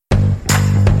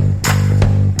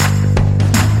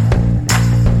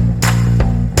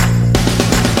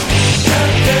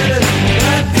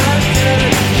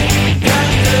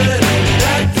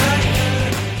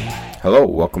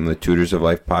welcome to the Tutors of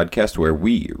Life podcast, where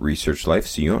we research life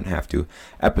so you don't have to.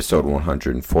 Episode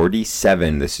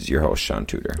 147. This is your host, Shaun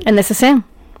Tutor. And this is Sam.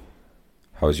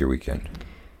 How was your weekend?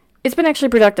 It's been actually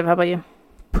productive. How about you?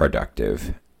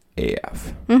 Productive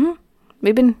AF. Mm-hmm.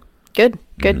 We've been good.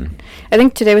 Mm-hmm. I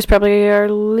think today was probably our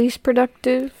least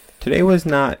productive. Today was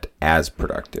not as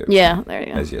productive. Yeah, there you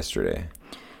go. As yesterday.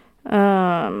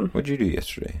 What'd you do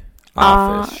yesterday?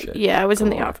 Office shit. Yeah, I was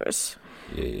in the office.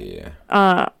 Yeah.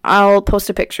 I'll post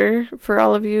a picture for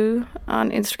all of you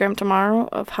on Instagram tomorrow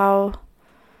of how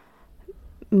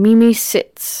Mimi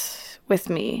sits with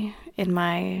me in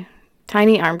my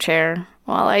tiny armchair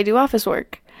while I do office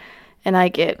work, and I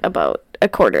get about a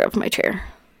quarter of my chair.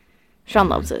 Shaun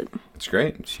loves it. It's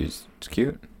great. It's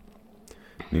cute.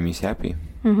 Mimi's happy.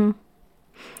 Mm-hmm.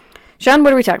 Shaun,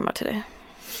 what are we talking about today?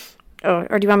 Oh,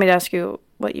 or do you want me to ask you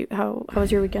how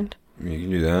was your weekend? You can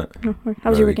do that. How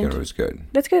was your weekend? It was good.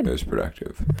 That's good. It was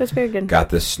productive. That's very good. Got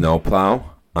the snowplow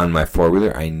on my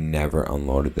four-wheeler. I never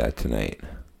unloaded that tonight.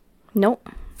 Nope.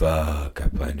 Fuck, I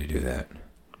plan to do that.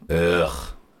 Ugh.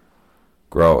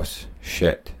 Gross.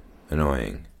 Shit.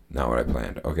 Annoying. Not what I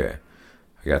planned. Okay.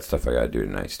 I got stuff I gotta do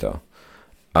tonight still.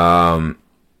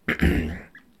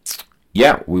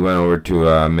 Yeah, we went over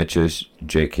to Mitch's.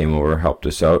 Jake came over, helped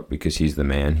us out because he's the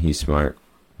man. He's smart,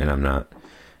 and I'm not.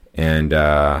 And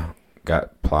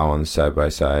got plow on the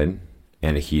side-by-side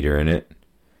and a heater in it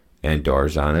and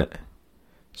doors on it.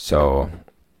 So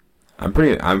I'm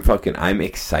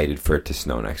excited for it to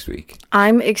snow next week.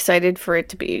 I'm excited for it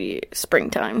to be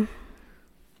springtime.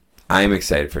 I'm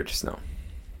excited for it to snow.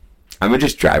 I'm going to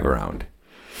just drive around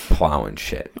plowing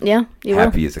shit. Yeah, you will.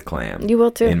 Happy as a clam. You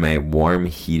will too. In my warm,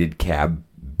 heated cab,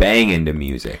 banging to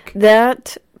music.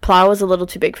 That plow is a little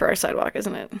too big for our sidewalk,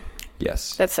 isn't it?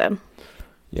 Yes. That's sad.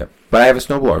 Yep. But I have a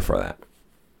snowblower for that.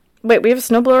 Wait, we have a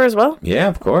snowblower as well? Yeah,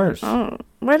 of course. Oh,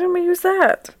 why didn't we use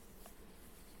that?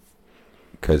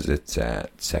 Because it's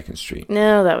at 2nd Street.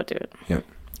 No, that would do it. Yep.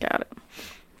 Got it.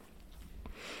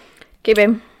 Okay,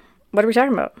 babe. What are we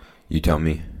talking about? You tell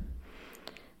me.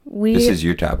 This is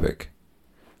your topic.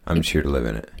 I'm just here to live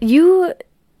in it. You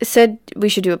said we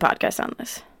should do a podcast on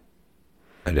this.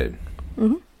 I did.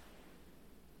 Mm-hmm.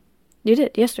 You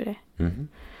did, yesterday. Mm-hmm.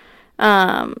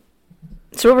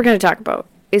 So what we're going to talk about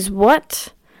is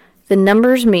what the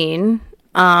numbers mean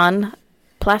on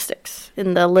plastics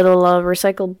in the little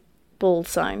recyclable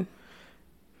sign.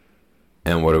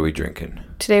 And what are we drinking?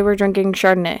 Today we're drinking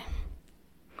Chardonnay.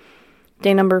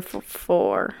 Day number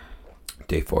 4.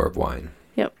 Day 4 of wine.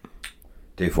 Yep.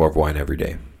 Day 4 of wine every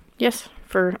day. Yes,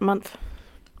 for a month.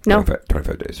 No.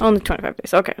 25 days. Only 25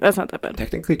 days. Okay, that's not that bad.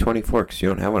 Technically 24 because you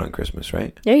don't have one on Christmas,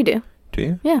 right? Yeah, you do. Do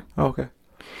you? Yeah. Oh, okay.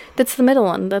 That's the middle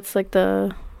one. That's like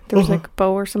there was like a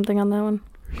bow or something on that one.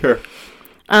 Sure.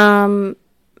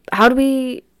 How do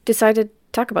we decide to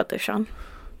talk about this, Shaun?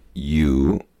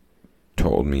 You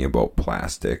told me about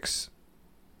plastics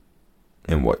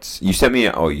and you sent me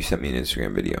an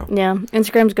Instagram video. Yeah,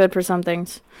 Instagram's good for some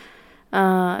things.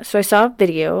 So I saw a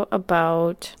video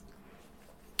about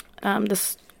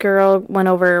this girl went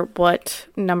over what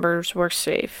numbers were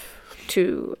safe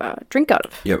to drink out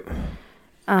of. Yep.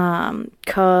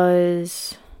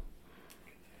 Because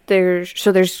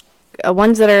there's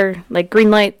ones that are like green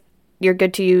light, you're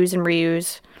good to use and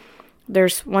reuse.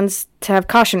 There's ones to have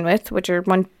caution with, which are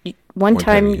one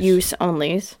time use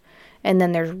onlys, and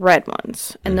then there's red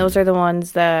ones, and those are the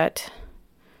ones that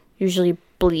usually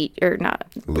bleach.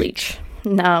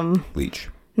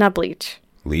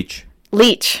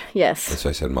 Leach. Yes. That's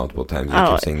what I said multiple times. You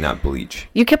kept saying not bleach.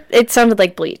 It sounded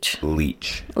like bleach.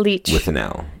 Leach. With an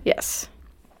L. Yes.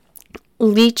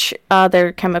 Leach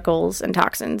their chemicals and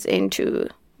toxins into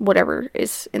whatever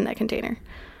is in that container.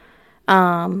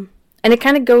 And it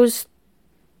kind of goes...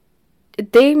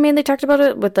 They mainly talked about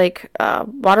it with, like,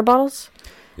 water bottles.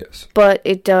 Yes. But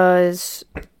it does...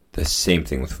 The same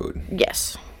thing with food.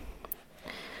 Yes.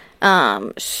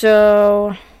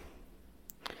 So...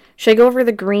 Should I go over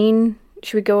the green?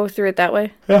 Should we go through it that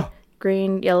way? Yeah.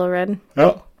 Green, yellow, red?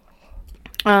 Yeah.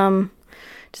 Does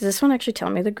this one actually tell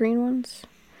me the green ones?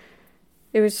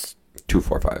 It was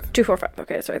 245. 245.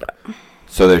 Okay, that's what I thought.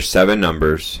 So there's 7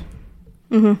 numbers.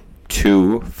 Mm-hmm.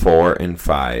 2, 4, and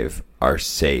 5 are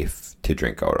safe to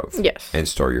drink out of. Yes. And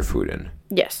store your food in.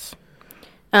 Yes.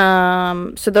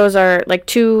 So those are, like,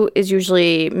 2 is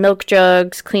usually milk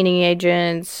jugs, cleaning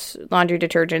agents, laundry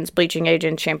detergents, bleaching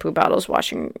agents, shampoo bottles,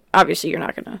 washing. Obviously, you're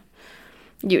not going to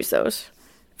use those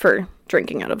for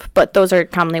drinking out of, but those are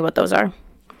commonly what those are.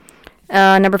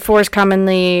 Number 4 is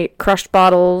commonly crushed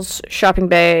bottles, shopping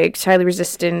bags, highly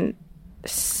resistant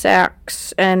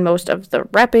sacks, and most of the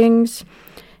wrappings.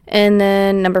 And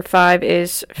then number 5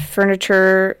 is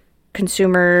furniture,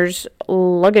 consumers,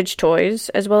 luggage toys,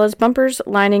 as well as bumpers,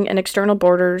 lining, and external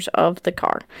borders of the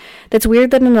car. That's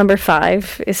weird that the number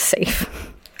 5 is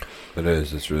safe. It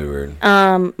is. It's really weird.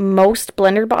 Most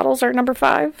blender bottles are number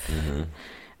 5.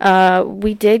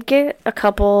 We did get a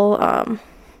couple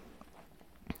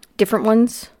different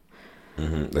ones.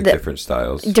 Like different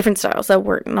styles. Different styles that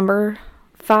weren't number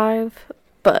 5,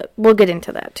 but we'll get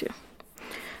into that too.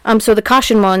 So the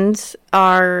caution ones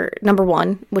are number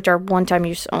 1, which are one-time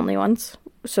use only ones.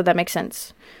 So that makes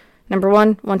sense. Number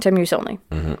 1, one-time use only.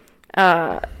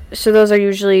 So those are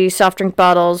usually soft drink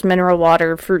bottles, mineral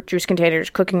water, fruit juice containers,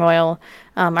 cooking oil.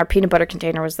 Our peanut butter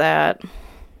container was that.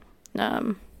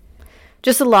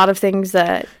 Just a lot of things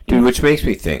that... Dude, which makes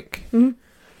me think.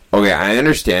 Okay, I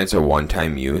understand it's a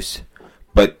one-time use,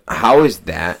 but how is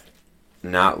that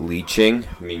not leaching?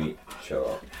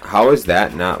 How is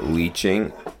that not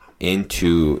leaching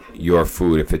into your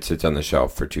food if it sits on the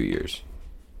shelf for 2 years?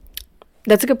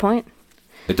 That's a good point.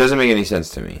 It doesn't make any sense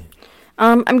to me.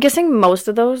 I'm guessing most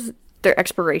of those, their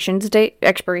expiration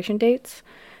dates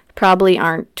probably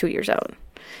aren't 2 years out.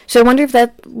 So I wonder if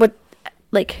that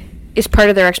is part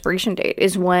of their expiration date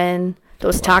is when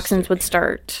those toxins would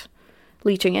start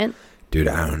leaching in. Dude,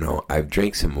 I don't know. I've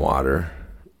drank some water.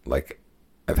 Like,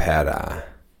 I've had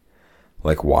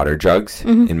water jugs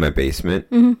in my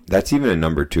basement. That's even a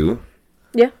number 2.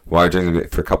 Yeah. Water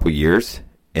jugs for a couple years,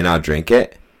 and I'll drink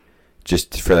it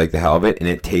just for like the hell of it, and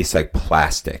it tastes like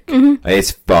plastic. Like, it's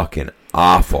fucking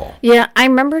awful. Yeah, I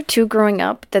remember too growing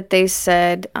up that they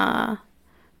said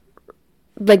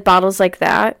like bottles like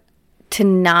that to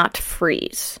not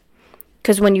freeze,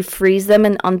 because when you freeze them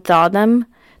and unthaw them,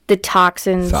 the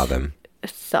toxins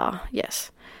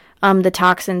yes, the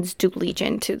toxins do leach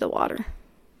into the water.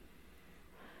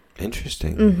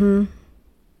 Interesting.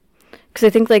 Because I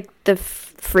think like the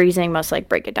freezing must like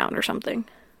break it down or something.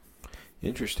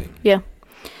 Interesting. Yeah.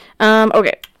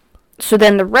 Okay. So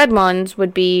then the red ones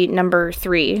would be number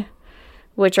 3,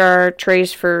 which are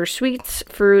trays for sweets,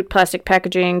 fruit, plastic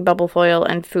packaging, bubble foil,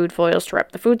 and food foils to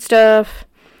wrap the food stuff.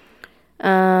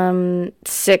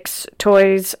 6,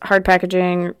 toys, hard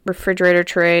packaging, refrigerator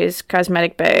trays,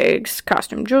 cosmetic bags,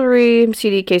 costume jewelry,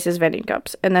 CD cases, vending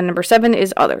cups. And then number 7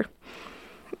 is other.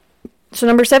 So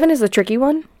number 7 is the tricky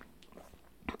one.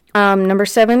 Number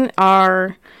 7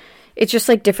 are... It's just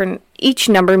like different, each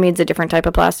number means a different type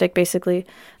of plastic, basically.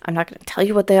 I'm not going to tell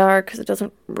you what they are because it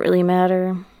doesn't really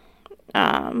matter.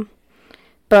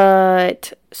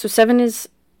 But, so 7 is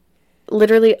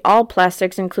literally all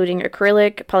plastics, including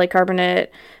acrylic, polycarbonate,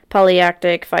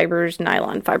 polyactic fibers,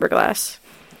 nylon, fiberglass.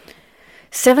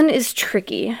 7 is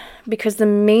tricky because the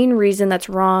main reason that's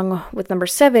wrong with number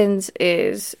 7s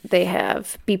is they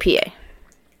have BPA,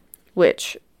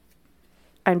 which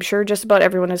I'm sure just about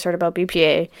everyone has heard about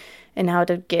BPA. And how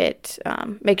to get,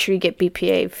 make sure you get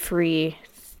BPA-free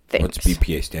things. What's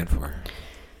BPA stand for?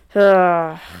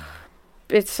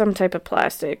 It's some type of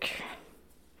plastic.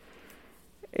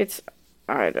 I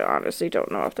honestly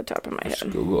don't know off the top of my Just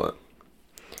head. Google it.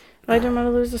 I didn't want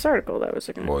to lose this article that was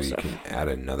looking at Well, you stuff. can add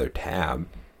another tab.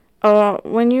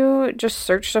 When you just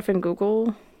search stuff in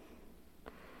Google,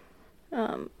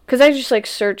 because I just like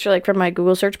search like from my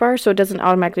Google search bar, so it doesn't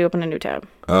automatically open a new tab.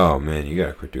 Oh man, you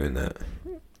gotta quit doing that.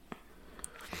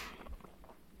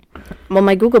 Well,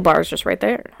 my Google bar is just right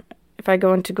there. If I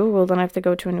go into Google, then I have to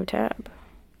go to a new tab.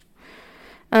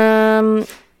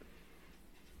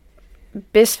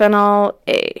 Bisphenol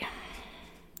A.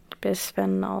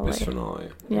 Bisphenol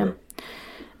A.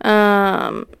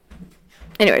 Yeah.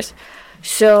 Anyways,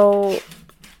 so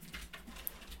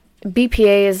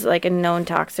BPA is like a known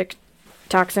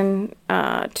toxin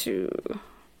to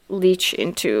leach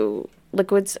into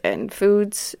liquids and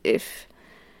foods if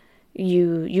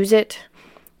you use it.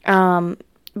 But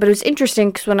it was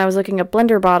interesting because when I was looking at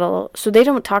blender bottle, so they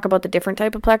don't talk about the different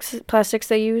type of plastics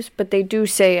they use, but they do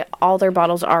say all their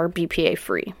bottles are BPA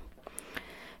free.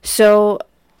 So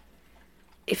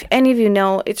if any of you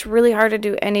know, it's really hard to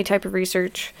do any type of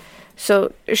research.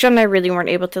 So Shaun and I really weren't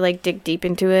able to like dig deep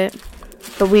into it,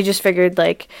 but we just figured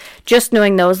like just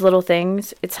knowing those little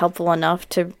things, it's helpful enough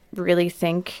to really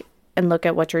think and look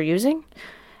at what you're using.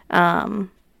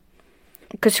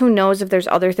 Because who knows if there's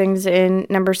other things in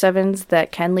number 7s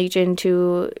that can leach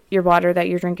into your water that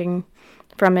you're drinking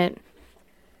from it.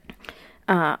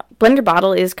 Blender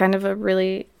Bottle is kind of a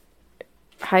really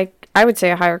high, I would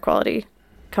say a higher quality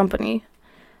company.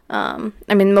 I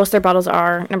mean, most of their bottles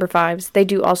are number 5s. They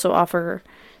do also offer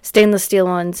stainless steel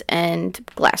ones and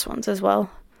glass ones as well.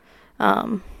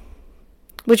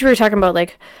 Which we were talking about,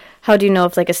 like, how do you know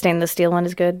if like a stainless steel one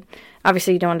is good?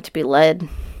 Obviously, you don't want it to be lead.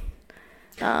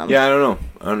 Yeah, I don't know.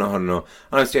 I don't know how to know.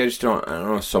 Honestly, I don't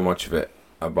know so much of it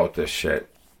about this shit.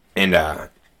 And, so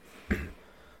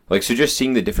just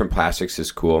seeing the different plastics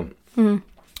is cool. Mm-hmm.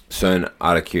 So then,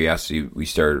 out of curiosity, we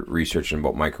started researching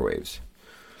about microwaves.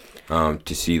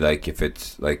 To see, if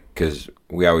it's, because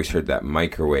we always heard that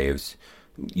microwaves,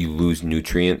 you lose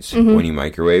nutrients when you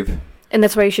microwave. And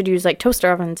that's why you should use,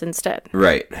 toaster ovens instead.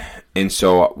 Right. And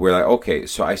so we're like, okay.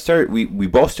 So we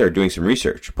both started doing some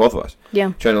research, both of us.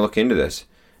 Yeah. Trying to look into this.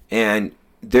 And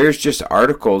there's just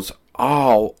articles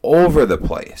all over the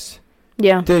place.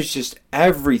 Yeah. There's just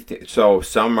everything. So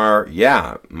some are,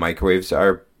 microwaves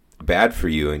are bad for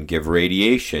you and give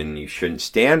radiation. You shouldn't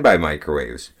stand by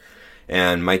microwaves.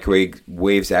 And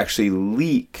microwaves actually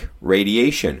leak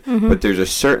radiation. Mm-hmm. But there's a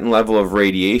certain level of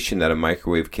radiation that a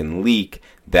microwave can leak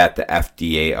that the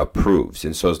FDA approves.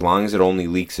 And so as long as it only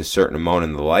leaks a certain amount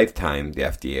in the lifetime, the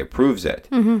FDA approves it.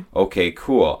 Mm-hmm. Okay,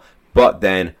 cool. But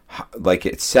then,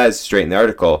 it says straight in the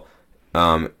article,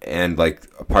 and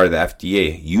a part of the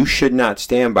FDA, you should not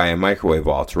stand by a microwave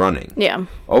while it's running. Yeah.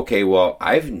 Okay, well,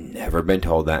 I've never been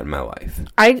told that in my life.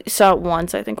 I saw it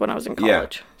once, I think, when I was in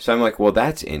college. Yeah. So I'm like, well,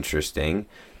 that's interesting.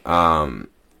 And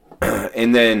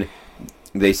then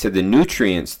they said the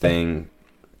nutrients thing,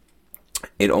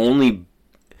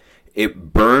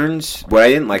 it burns. What I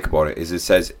didn't like about it is it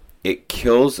says it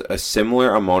kills a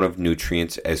similar amount of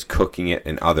nutrients as cooking it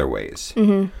in other ways.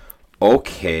 Mm-hmm.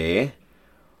 Okay.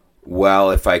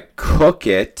 Well, if I cook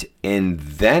it and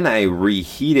then I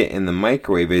reheat it in the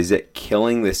microwave, is it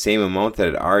killing the same amount that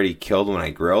it already killed when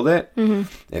I grilled it? Mm-hmm.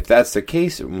 If that's the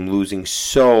case, I'm losing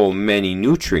so many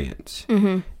nutrients.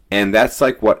 Mm-hmm. And that's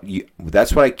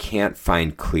that's what I can't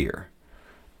find clear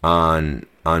on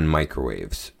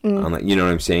microwaves. You know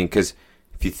what I'm saying? Because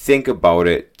if you think about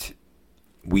it,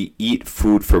 we eat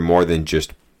food for more than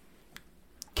just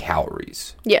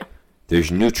calories. Yeah.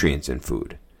 There's nutrients in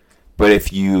food. But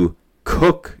if you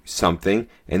cook something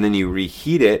and then you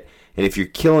reheat it, and if you're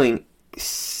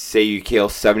say you kill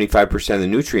 75% of the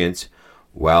nutrients,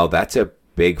 well, that's a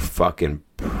big fucking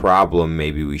problem.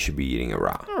 Maybe we should be eating it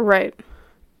raw. Right.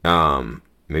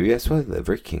 Maybe that's why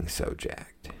Liver King's so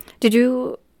jacked. Did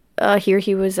you hear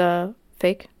he was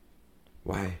fake?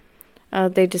 Why?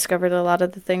 They discovered a lot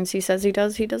of the things he says he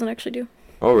doesn't actually do.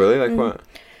 Oh, really? Like what?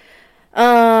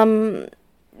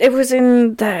 It was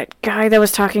in that guy that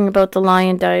was talking about the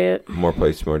lion diet. More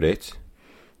plates, more dates?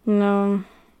 No.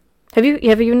 Have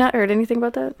you not heard anything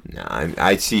about that? No,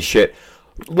 I see shit.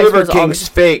 Liver King's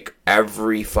fake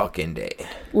every fucking day.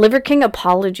 Liver King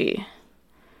apology.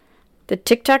 The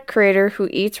TikTok creator who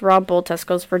eats raw bull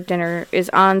testicles for dinner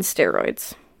is on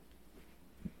steroids.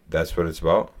 That's what it's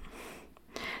about?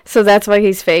 So that's why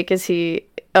he's fake, because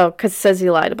it says he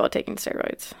lied about taking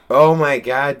steroids. Oh my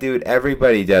god, dude,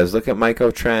 everybody does. Look at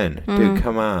Michael Tren. Mm-hmm. Dude,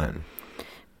 come on.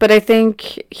 But I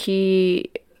think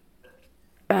he,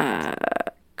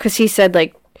 because he said,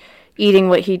 eating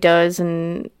what he does,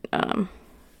 and,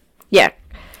 yeah.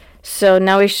 So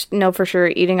now we know for sure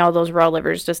eating all those raw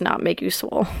livers does not make you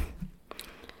swole.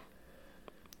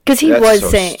 Because he was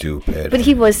saying, stupid. But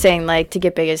he was saying, to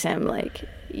get big as him,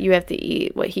 you have to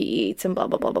eat what he eats and blah,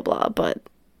 blah, blah, blah, blah, but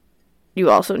you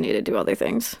also need to do other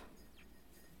things.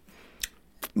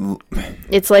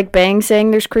 It's like Bang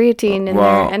saying there's creatine in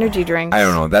their energy drinks. I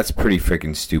don't know. That's pretty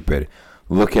freaking stupid.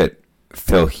 Look at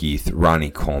Phil Heath,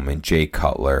 Ronnie Coleman, Jay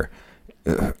Cutler,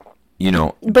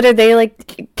 But are they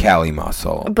Cali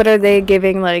Muscle? But are they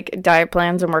giving diet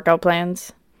plans and workout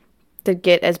plans to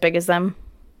get as big as them?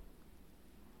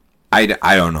 I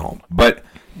don't know. But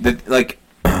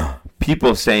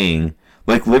people saying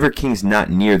Liver King's not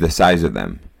near the size of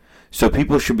them. So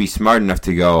people should be smart enough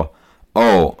to go,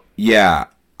 oh, yeah,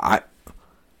 I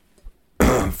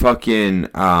fucking,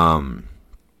 I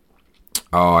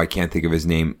can't think of his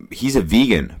name. He's a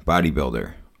vegan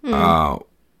bodybuilder.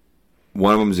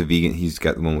 One of them is a vegan. He's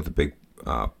got the one with the big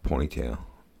ponytail.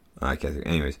 I can't think.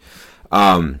 Anyways,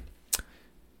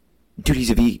 dude,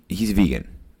 he's a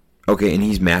vegan. Okay, and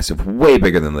he's massive, way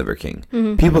bigger than Liver King.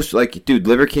 Mm-hmm. People dude,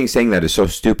 Liver King saying that is so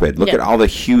stupid. Look at all the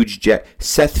huge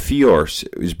Seth Fiorce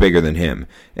is bigger than him,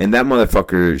 and that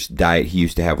motherfucker's diet he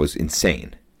used to have was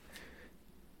insane.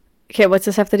 Okay, what's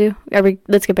this have to do?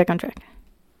 Let's get back on track.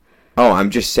 Oh, I'm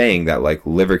just saying that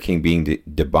Liver King being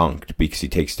debunked because he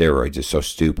takes steroids is so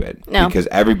stupid. No. Because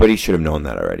everybody should have known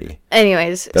that already.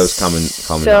 Anyways, that was common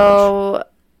knowledge. So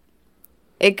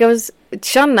it goes.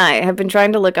 Shaun and I have been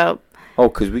trying to look up. Oh,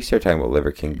 because we started talking about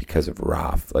Liver King because of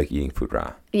raw, eating food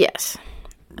raw. Yes.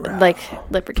 Raw.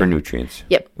 Liver King. For nutrients.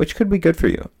 Yep. Which could be good for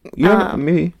you. You don't know,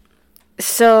 maybe.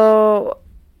 So,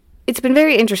 it's been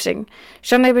very interesting.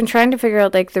 Shaun and I have been trying to figure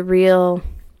out, the real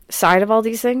side of all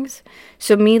these things.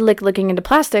 So me like looking into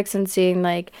plastics and seeing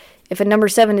like if a number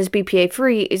 7 is BPA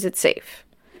free, is it safe?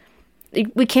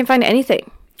 We can't find anything.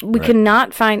 We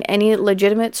cannot find any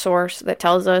legitimate source that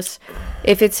tells us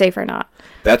if it's safe or not.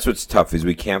 That's what's tough is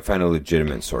we can't find a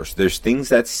legitimate source. There's things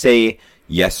that say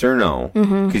yes or no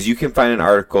because you can find an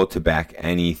article to back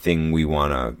anything we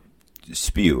want to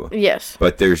spew. Yes.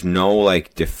 But there's no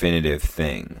like definitive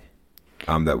thing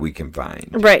that we can find.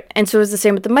 Right. And so it's the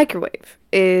same with the microwave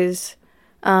is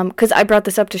because I brought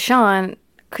this up to Shaun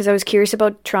because I was curious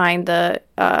about trying the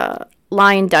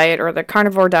lion diet or the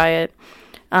carnivore diet.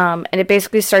 And it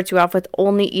basically starts you off with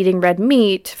only eating red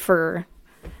meat for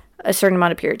a certain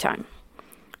amount of period of time.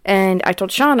 And I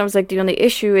told Shaun, I was like, the only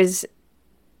issue is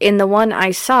in the one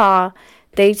I saw,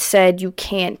 they said you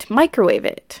can't microwave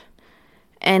it.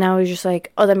 And I was just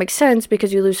like, oh, that makes sense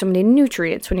because you lose so many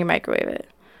nutrients when you microwave it.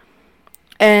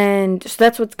 And so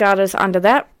that's what's got us onto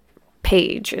that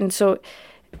page. And so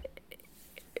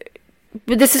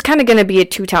but this is kind of going to be a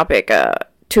 2-topic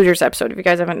Tutors episode, if you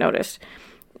guys haven't noticed.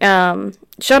 Shaun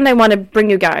and I want to bring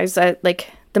you guys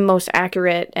like the most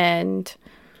accurate and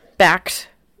backed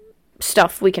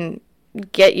stuff we can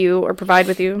get you or provide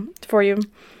for you.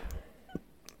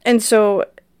 And so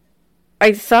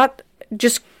I thought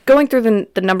just going through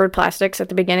the numbered plastics at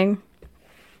the beginning,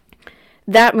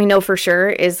 that we know for sure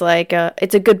is like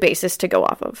it's a good basis to go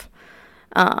off of.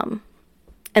 And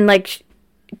like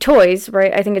toys,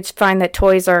 right? I think it's fine that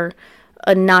toys are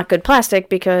a not good plastic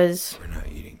because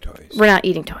We're not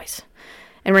eating toys.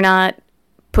 And we're not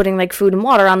putting like food and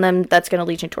water on them that's going to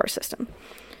leach into our system.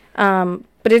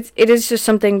 But it is just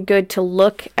something good to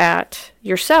look at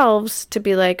yourselves to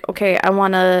be like, okay, I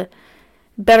want to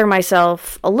better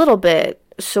myself a little bit.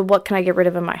 So what can I get rid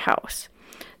of in my house?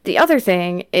 The other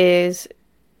thing is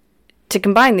to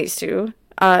combine these two.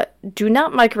 Do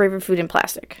not microwave your food in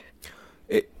plastic.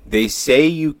 They say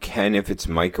you can if it's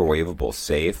microwavable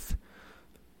safe.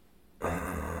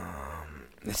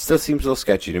 It still seems a little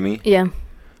sketchy to me. Yeah.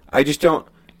 I just don't.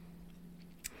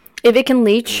 If it can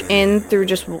leach in through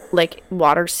just like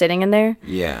water sitting in there,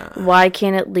 Yeah. why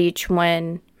can't it leach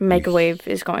when microwave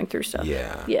is going through stuff?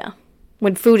 Yeah. Yeah.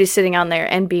 When food is sitting on there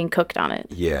and being cooked on it.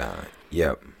 Yeah.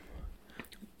 Yep.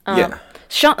 Yeah.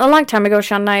 Shaun, a long time ago,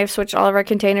 Shaun and I have switched all of our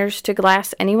containers to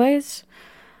glass anyways.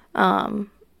 And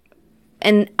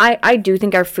I do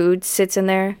think our food sits in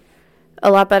there a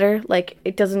lot better. Like,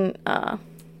 it doesn't, I'm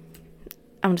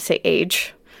going to say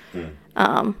age. You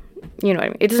know what I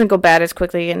mean? It doesn't go bad as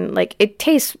quickly, and, like, it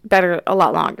tastes better a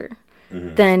lot longer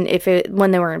than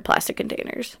when they were in plastic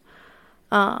containers.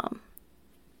 But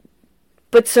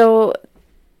so,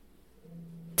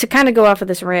 to kind of go off of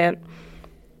this rant,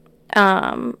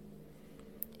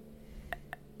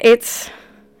 it's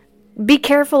be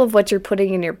careful of what you're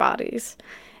putting in your bodies.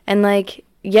 And, like,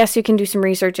 yes, you can do some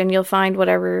research and you'll find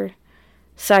whatever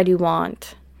side you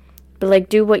want. But, like,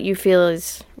 do what you feel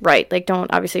is right. Like,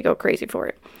 don't obviously go crazy for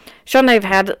it. Shaun and I have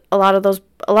had a lot of those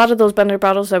blender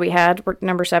bottles that we had were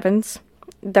number 7s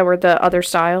that were the other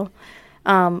style.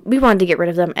 We wanted to get rid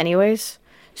of them anyways.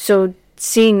 So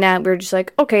seeing that, we were just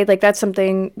like, okay, like, that's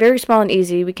something very small and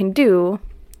easy we can do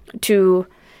to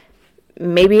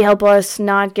maybe help us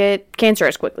not get cancer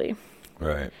as quickly.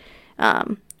 Right.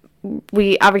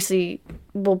 We obviously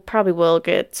will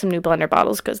get some new blender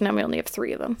bottles because now we only have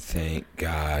 3 of them. Thank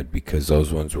God, because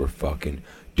those ones were fucking...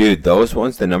 Dude, those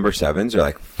ones, the number 7s, are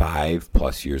like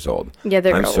 5+ years old. Yeah,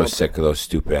 they're I'm old. so sick of those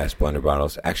stupid-ass blender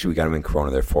bottles. Actually, we got them in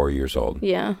Corona. They're 4 years old.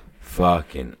 Yeah.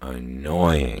 Fucking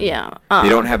annoying. Yeah. They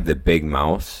don't have the big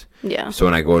mouths. Yeah. So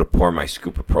when I go to pour my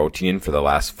scoop of protein in for the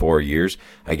last 4 years,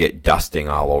 I get dusting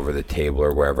all over the table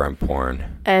or wherever I'm pouring.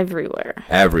 Everywhere.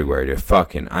 Everywhere, dude.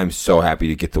 Fucking, I'm so happy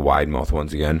to get the wide mouth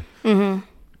ones again. Mm-hmm.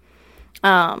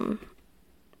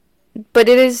 But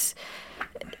it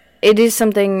is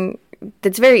something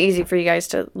that's very easy for you guys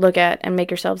to look at and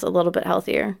make yourselves a little bit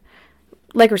healthier.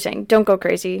 Like we're saying, don't go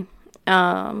crazy.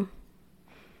 And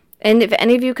if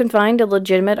any of you can find a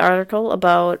legitimate article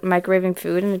about microwaving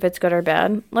food and if it's good or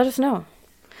bad, let us know.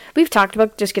 We've talked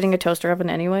about just getting a toaster oven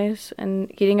anyways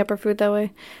and heating up our food that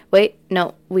way. Wait,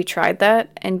 no, we tried that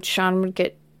and Shaun would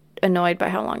get annoyed by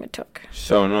how long it took.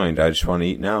 So annoying. I just want to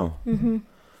eat now. Mm-hmm.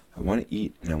 I want to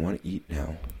eat and I want to eat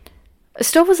now. A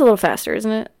stove is a little faster,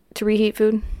 isn't it, to reheat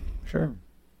food? Sure.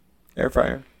 Air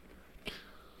fryer.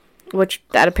 Which,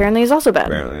 that apparently is also bad.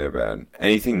 Apparently they're bad.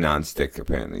 Anything non-stick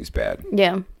apparently is bad.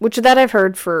 Yeah, which that I've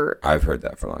heard for... I've heard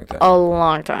that for a long time. A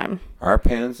long time. Are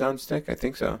pans non-stick? I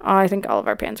think so. Oh, I think all of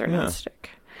our pans are non-stick.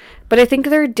 But I think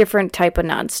they're a different type of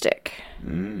non-stick.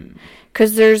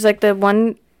 Because there's like the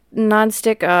one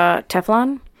non-stick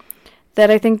Teflon that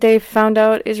I think they found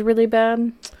out is really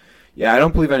bad. Yeah, I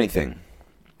don't believe anything.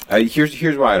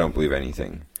 Here's why I don't believe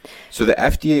anything. So the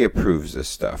FDA approves this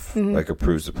stuff, like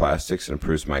approves the plastics and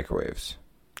approves microwaves.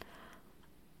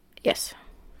 Yes.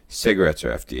 Cigarettes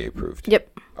are FDA approved.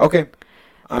 Yep. Okay,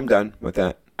 I'm done with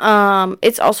that.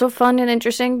 It's also fun and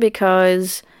interesting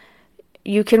because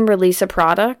you can release a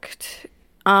product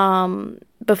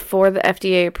before the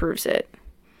FDA approves it.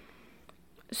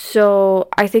 So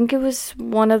I think it was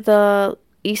one of the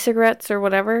e-cigarettes or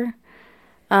whatever.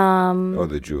 The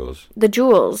Juuls. The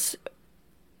Juuls.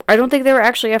 I don't think they were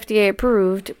actually FDA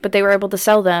approved, but they were able to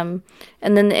sell them.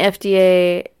 And then the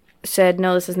FDA said,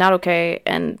 no, this is not okay.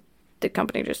 And the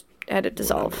company just had it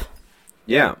dissolve.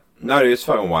 Yeah. No, it's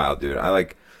fucking wild, dude.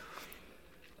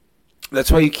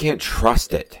 That's why you can't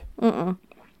trust it.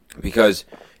 Because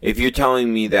if you're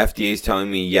telling me, the FDA is telling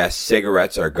me, yes,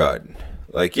 cigarettes are good.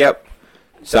 Like, yep,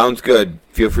 sounds good.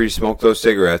 Feel free to smoke those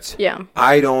cigarettes. Yeah.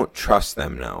 I don't trust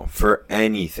them now for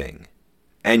anything.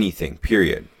 Anything,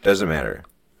 period. Doesn't matter.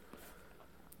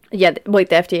 Yeah, wait,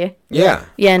 the FDA? Yeah.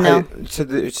 Yeah, no. It's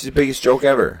the biggest joke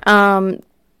ever.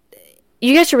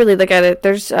 You guys should really look at it.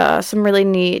 There's some really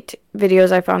neat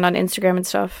videos I found on Instagram and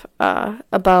stuff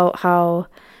about how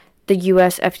the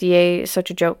U.S. FDA is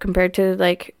such a joke compared to,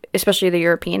 like, especially the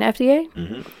European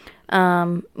FDA.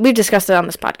 We've discussed it on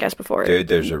this podcast before. Dude,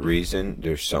 there's a reason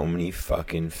there's so many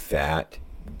fucking fat,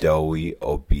 doughy,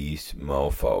 obese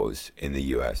mofos in the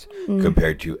U.S.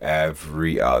 compared to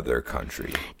every other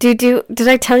country. Did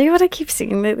I tell you what I keep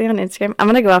seeing lately on Instagram? I'm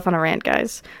going to go off on a rant,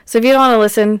 guys. So if you don't want to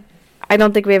listen, I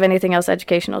don't think we have anything else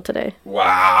educational today.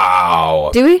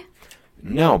 Wow. Do we?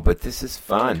 No, but this is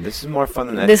fun. This is more fun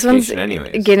than education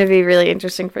anyways. This one's going to be really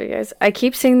interesting for you guys. I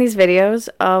keep seeing these videos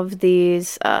of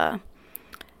these...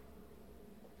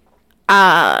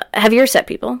 heavier set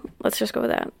people, let's just go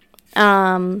with that,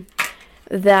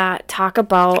 that talk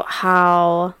about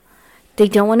how they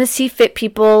don't want to see fit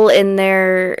people in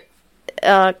their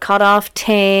cut off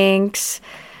tanks,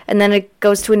 and then it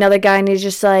goes to another guy and he's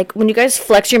just like, when you guys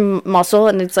flex your muscle,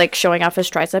 and it's like showing off his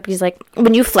tricep, he's like,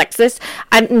 when you flex this,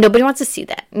 nobody wants to see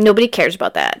that, nobody cares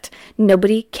about that,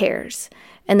 nobody cares.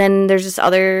 And then there's this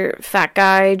other fat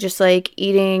guy just, like,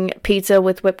 eating pizza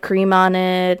with whipped cream on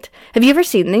it. Have you ever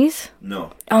seen these?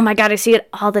 No. Oh, my God, I see it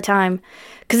all the time.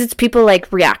 Because it's people,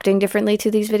 like, reacting differently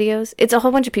to these videos. It's a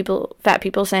whole bunch of people, fat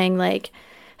people, saying, like,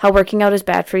 how working out is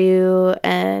bad for you.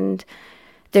 And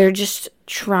they're just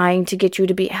trying to get you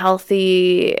to be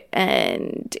healthy.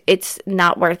 And it's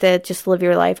not worth it. Just live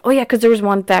your life. Oh, yeah, because there was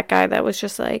one fat guy that was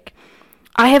just like,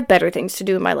 I have better things to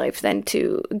do in my life than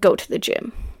to go to the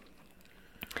gym.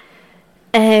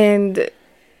 And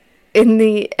in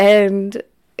the end,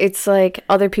 it's like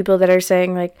other people that are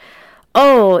saying, like,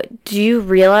 oh, do you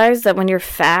realize that when you're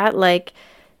fat, like,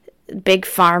 Big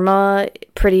Pharma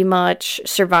pretty much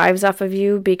survives off of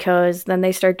you, because then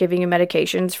they start giving you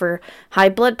medications for high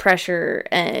blood pressure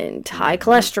and high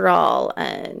cholesterol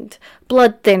and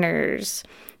blood thinners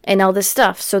and all this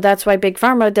stuff. So that's why Big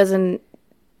Pharma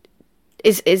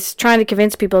is trying to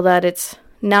convince people that it's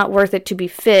not worth it to be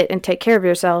fit and take care of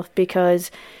yourself, because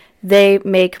they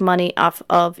make money off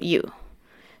of you.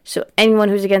 So anyone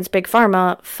who's against Big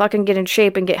Pharma, fucking get in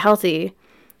shape and get healthy,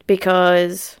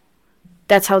 because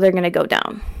that's how they're going to go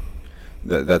down.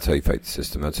 That's how you fight the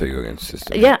system. That's how you go against the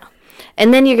system. Yeah.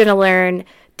 And then you're going to learn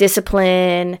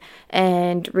discipline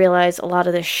and realize a lot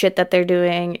of the shit that they're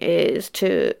doing is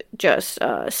to just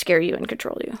scare you and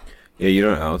control you. Yeah, you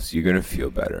know what else? You're going to feel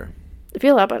better.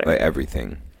 Feel a lot better. Like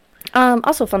everything.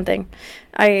 Also, fun thing,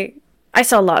 I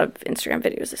saw a lot of Instagram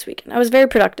videos this weekend. I was very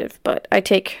productive, but I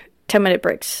take 10-minute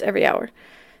breaks every hour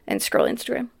and scroll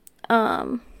Instagram.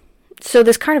 So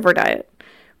this carnivore diet,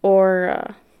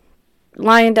 or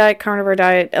lion diet, carnivore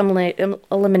diet,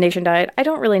 elimination diet, I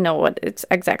don't really know what it's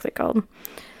exactly called.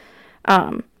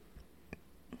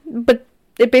 But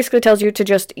it basically tells you to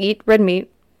just eat red meat.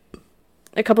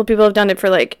 A couple people have done it for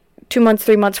like 2 months,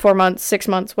 3 months, 4 months, 6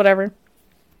 months, whatever.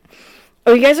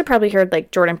 Oh, you guys have probably heard,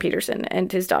 like, Jordan Peterson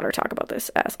and his daughter talk about this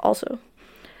as also.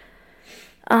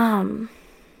 Sean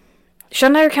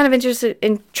and I are kind of interested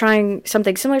in trying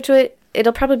something similar to it.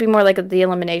 It'll probably be more like the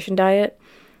elimination diet,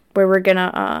 where we're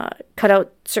gonna cut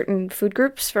out certain food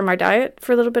groups from our diet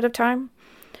for a little bit of time.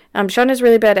 Sean has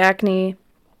really bad acne.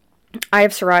 I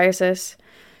have psoriasis.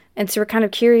 And so we're kind of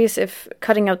curious if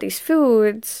cutting out these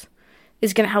foods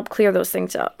is going to help clear those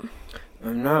things up.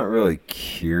 I'm not really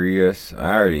curious.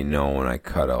 I already know when I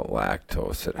cut out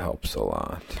lactose, it helps a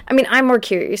lot. I mean, I'm more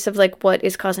curious of, like, what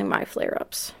is causing my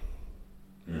flare-ups.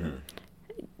 Mm-hmm.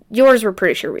 Yours, we're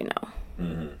pretty sure we know.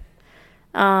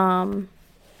 Mm-hmm.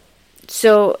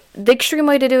 So the extreme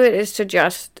way to do it is to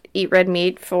just eat red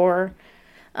meat for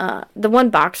The one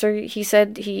boxer, he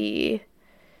said his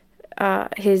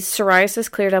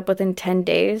psoriasis cleared up within 10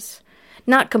 days.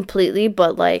 Not completely,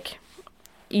 but like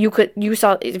if you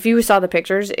saw the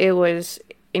pictures, it was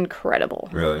incredible.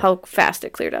 Really? How fast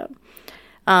it cleared up.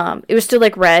 It was still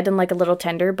like red and like a little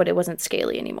tender, but it wasn't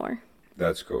scaly anymore.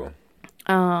 That's cool.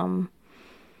 And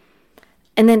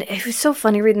then it was so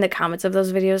funny reading the comments of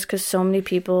those videos because so many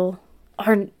people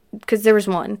because there was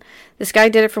one. This guy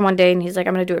did it for one day and he's like,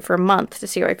 I'm going to do it for a month to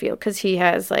see how I feel. Because he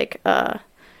has like,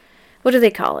 what do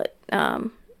they call it?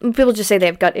 People just say they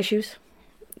have gut issues.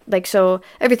 Like, so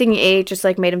everything he ate just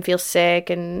like made him feel sick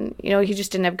and, you know, he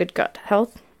just didn't have good gut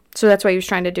health. So that's why he was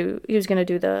going to do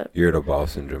the... Irritable bowel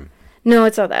syndrome. No,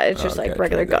 it's not that. It's just like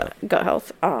regular gut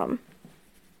health. And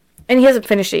he hasn't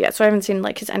finished it yet, so I haven't seen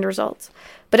like his end results.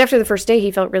 But after the first day, he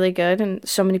felt really good, and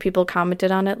so many people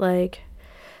commented on it. Like,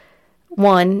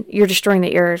 one, you're destroying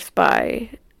the earth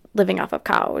by living off of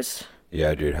cows.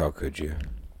 Yeah, dude, how could you?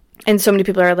 And so many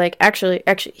people are like, actually,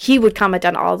 he would comment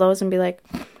on all those and be like,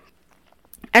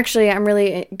 actually, I'm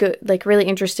really good, like really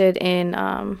interested in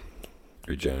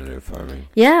regenerative farming.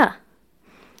 Yeah.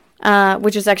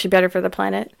 Which is actually better for the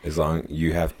planet. As long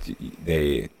you have to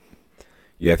be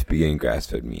getting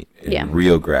grass-fed meat. Yeah.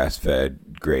 Real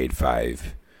grass-fed grade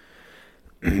 5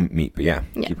 meat. But yeah,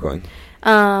 keep going.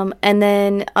 And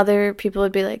then other people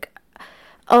would be like,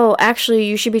 oh, actually,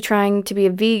 you should be trying to be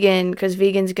a vegan because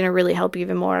vegan's going to really help you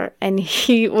even more. And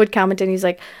he would comment and he's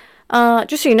like,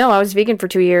 just so you know, I was vegan for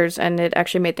 2 years and it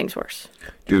actually made things worse.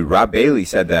 Dude, Rob Bailey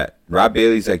said that. Rob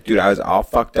Bailey's like, dude, I was all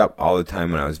fucked up all the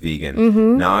time when I was vegan.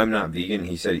 Mm-hmm. Now I'm not vegan.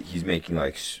 He said he's making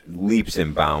like leaps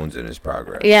and bounds in his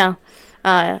progress. Yeah.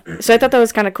 So I thought that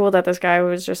was kind of cool that this guy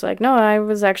was just like, no, I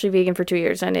was actually vegan for 2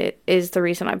 years and it is the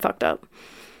reason I'm fucked up.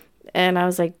 And I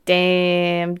was like,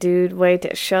 damn, dude, way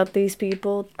to shut these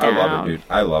people down. I love it, dude.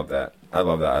 I love that. I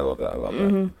love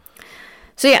that.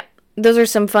 So yeah, those are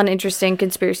some fun, interesting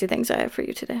conspiracy things I have for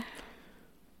you today.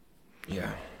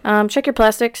 Yeah. Check your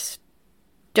plastics.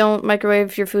 Don't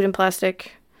microwave your food in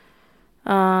plastic.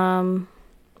 We're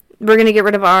going to get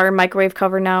rid of our microwave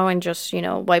cover now and just,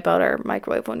 wipe out our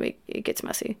microwave when it gets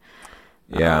messy.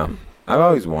 Yeah. I've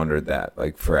always wondered that,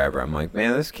 like, forever. I'm like,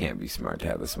 man, this can't be smart to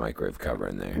have this microwave cover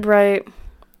in there. Right.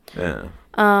 Yeah.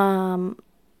 And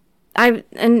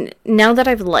now that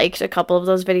I've liked a couple of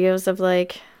those videos of,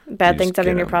 like, bad things that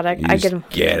are in your product, I get them.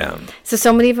 Get them.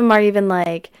 So many of them are even,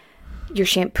 like, your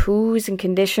shampoos and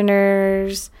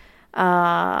conditioners,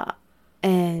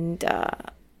 and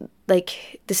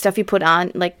like the stuff you put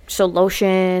on, like so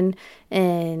lotion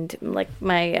and like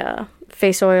my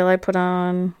face oil I put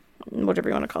on, whatever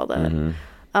you want to call that.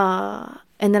 Mm-hmm.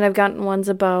 And then I've gotten ones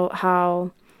about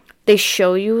how they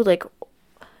show you, like,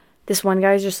 this one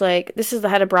guy's just like, this is the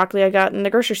head of broccoli I got in the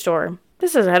grocery store.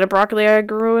 This is a head of broccoli I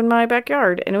grew in my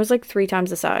backyard, and it was like 3 times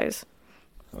the size.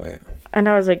 Oh yeah. And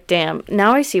I was like, damn,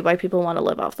 now I see why people want to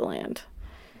live off the land.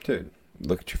 Dude,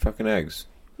 look at your fucking eggs.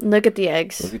 Look at the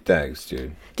eggs. Look at the eggs,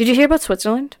 dude. Did you hear about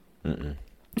Switzerland? Mm-mm.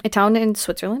 A town in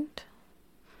Switzerland?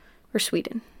 Or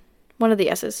Sweden? One of the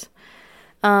S's.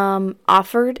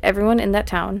 Offered everyone in that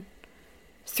town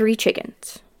 3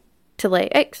 chickens to lay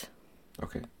eggs.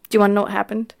 Okay. Do you want to know what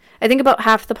happened? I think about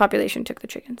half the population took the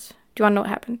chickens. Do you want to know what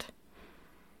happened?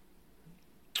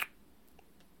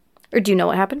 Or do you know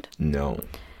what happened? No.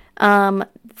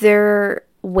 Their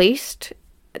waste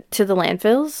to the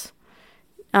landfills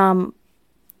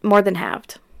more than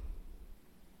halved.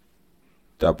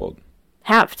 Doubled.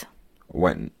 Halved.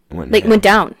 Went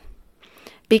down.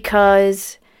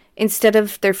 Because instead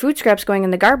of their food scraps going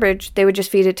in the garbage, they would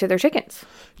just feed it to their chickens.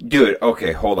 Dude,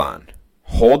 okay, hold on.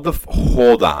 Hold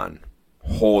on.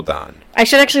 I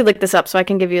should actually look this up so I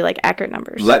can give you, like, accurate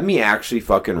numbers. Let me actually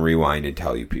fucking rewind and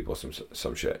tell you people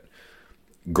some shit.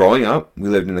 Growing up, we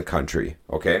lived in the country,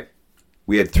 okay?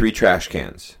 We had 3 trash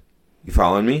cans. You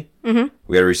following me? Mm-hmm.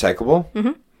 We had a recyclable.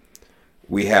 Mm-hmm.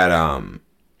 We had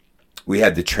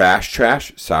the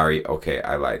trash. Sorry, okay,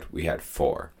 I lied. We had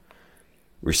 4.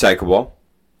 Recyclable.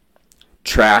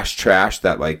 Trash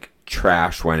that, like,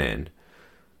 trash went in.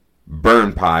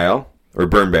 Burn pile, or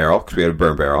burn barrel, because we had a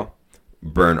burn barrel.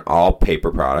 Burn all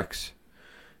paper products.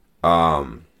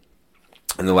 And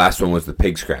the last one was the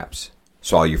pig scraps.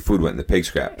 So all your food went in the pig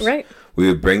scraps. Right. We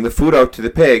would bring the food out to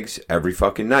the pigs every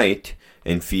fucking night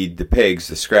and feed the pigs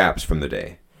the scraps from the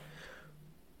day.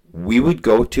 We would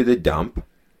go to the dump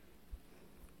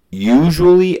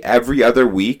usually every other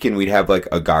week, and we'd have like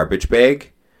a garbage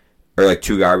bag or like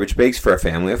 2 garbage bags for a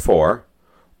family of 4,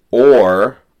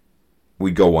 or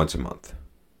we'd go once a month.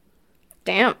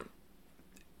 Damn.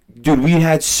 Dude, we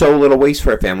had so little waste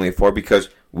for a family of 4 because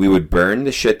we would burn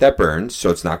the shit that burns, so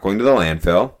it's not going to the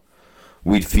landfill.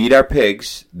 we'd feed our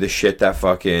pigs the shit that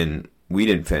fucking we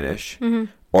didn't finish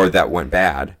or that went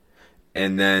bad.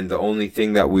 And then the only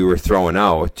thing that we were throwing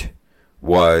out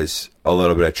was a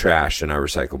little bit of trash in our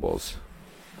recyclables.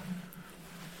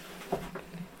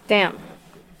 Damn.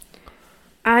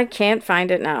 I can't find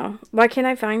it now. Why can't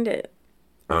I find it?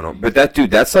 I don't know. But that,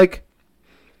 dude, that's like...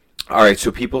 All right,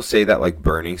 so people say that, like,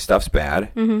 burning stuff's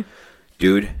bad. Mm-hmm.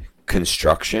 Dude,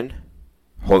 construction...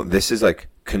 This is, like,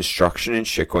 construction and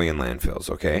shit going in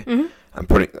landfills, okay? Mm-hmm. I'm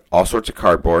putting all sorts of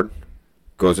cardboard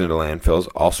goes into landfills,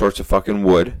 all sorts of fucking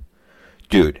wood.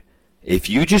 Dude, if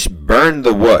you just burn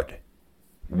the wood...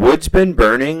 Wood's been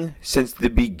burning since the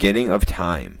beginning of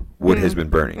time. Wood has been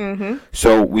burning. Mm-hmm.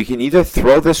 So we can either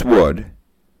throw this wood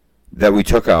that we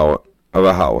took out of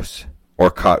a house or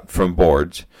cut from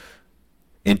boards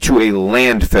into a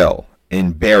landfill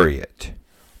and bury it.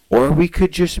 Or we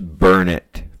could just burn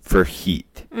it for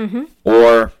heat. Mm-hmm.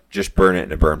 Or just burn it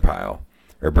in a burn pile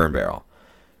or burn barrel.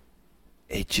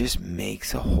 It just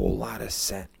makes a whole lot of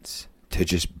sense to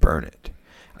just burn it.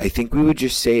 I think we would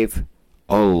just save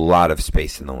a lot of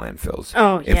space in the landfills.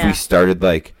 Oh, yeah. If we started,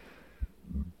 like,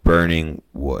 burning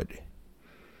wood.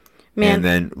 Man. And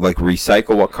then, like,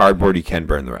 recycle what cardboard you can,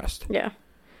 burn the rest. Yeah.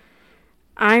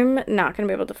 I'm not going to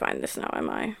be able to find this now, am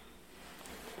I?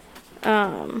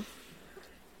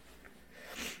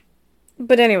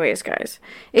 But anyways, guys.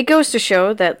 It goes to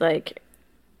show that, like...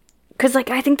 Because, like,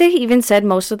 I think they even said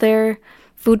most of their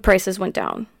food prices went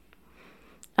down.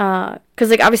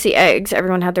 Because, like, obviously eggs,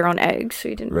 everyone had their own eggs, so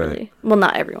you didn't really... Well,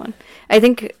 not everyone. I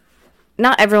think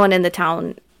not everyone in the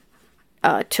town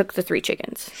took the 3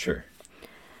 chickens. Sure.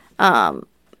 But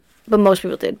most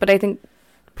people did. But I think...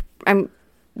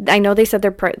 I know they said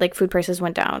their food prices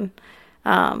went down.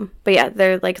 But, yeah,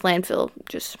 their, like, landfill,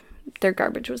 just... Their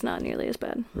garbage was not nearly as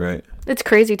bad. Right. It's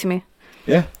crazy to me.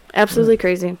 Yeah. Absolutely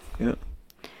crazy. Yeah.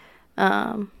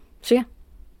 So, yeah.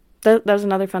 That was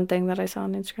another fun thing that I saw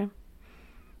on Instagram.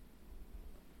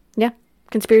 Yeah,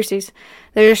 conspiracies.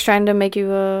 They're just trying to make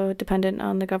you dependent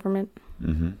on the government.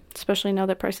 Mm-hmm. Especially now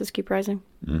that prices keep rising.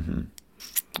 Mm-hmm.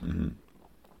 Mm-hmm.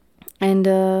 And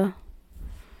they're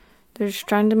just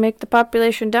trying to make the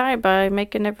population die by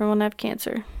making everyone have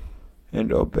cancer.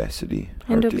 And obesity.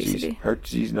 And Heart obesity. Disease. Heart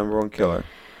disease, number 1 killer.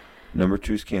 Number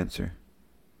 2 is cancer.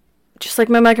 Just like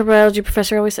my microbiology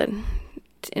professor always said,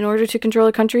 in order to control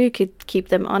a country, you could keep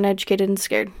them uneducated and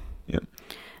scared. Yep.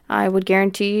 I would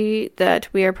guarantee that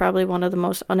we are probably one of the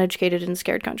most uneducated and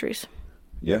scared countries.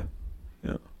 Yeah.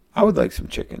 Yeah. I would like some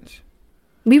chickens.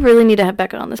 We really need to have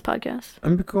Becca on this podcast.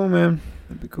 That'd be cool, man.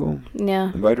 That'd be cool.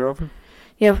 Yeah. Invite her over?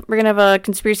 Yeah, we're going to have a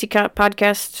conspiracy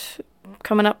podcast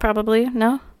coming up probably.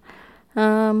 No?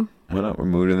 Why not? We're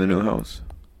moving in the new house.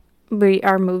 We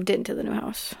are moved into the new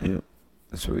house. Yeah.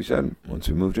 That's what we said once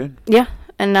we moved in. Yeah.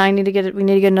 And now we need to get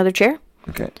another chair.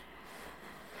 Okay.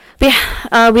 But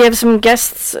yeah, we have some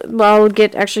guests. I'll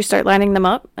start lining them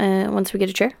up once we get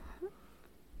a chair.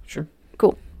 Sure.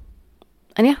 Cool.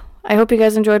 And yeah, I hope you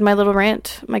guys enjoyed my little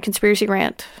rant, my conspiracy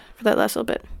rant for that last little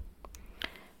bit.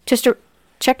 Just to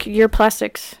check your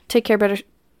plastics. Take care better.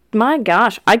 My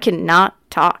gosh, I cannot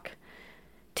talk.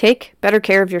 Take better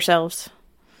care of yourselves.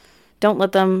 Don't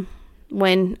let them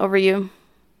win over you.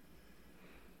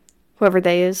 Whoever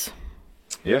they is.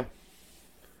 Yeah.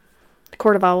 The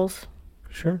Court of Owls.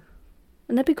 Sure.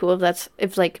 Wouldn't that be cool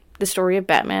if like the story of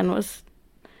Batman was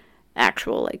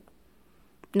actual, like,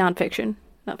 nonfiction,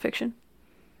 not fiction?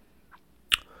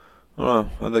 I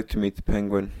don't know. I'd like to meet the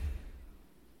Penguin.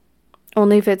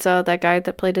 Only if it's that guy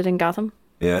that played it in Gotham.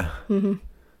 Yeah. Mm-hmm.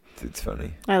 It's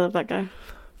funny. I love that guy.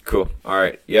 Cool. All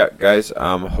right. Yeah, guys.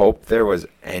 Hope there was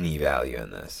any value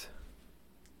in this.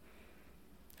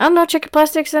 I don't know. Check your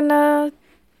plastics and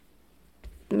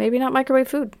maybe not microwave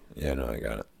food. Yeah, no, I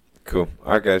got it. Cool.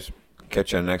 All right, guys.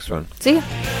 Catch you on the next one. See ya.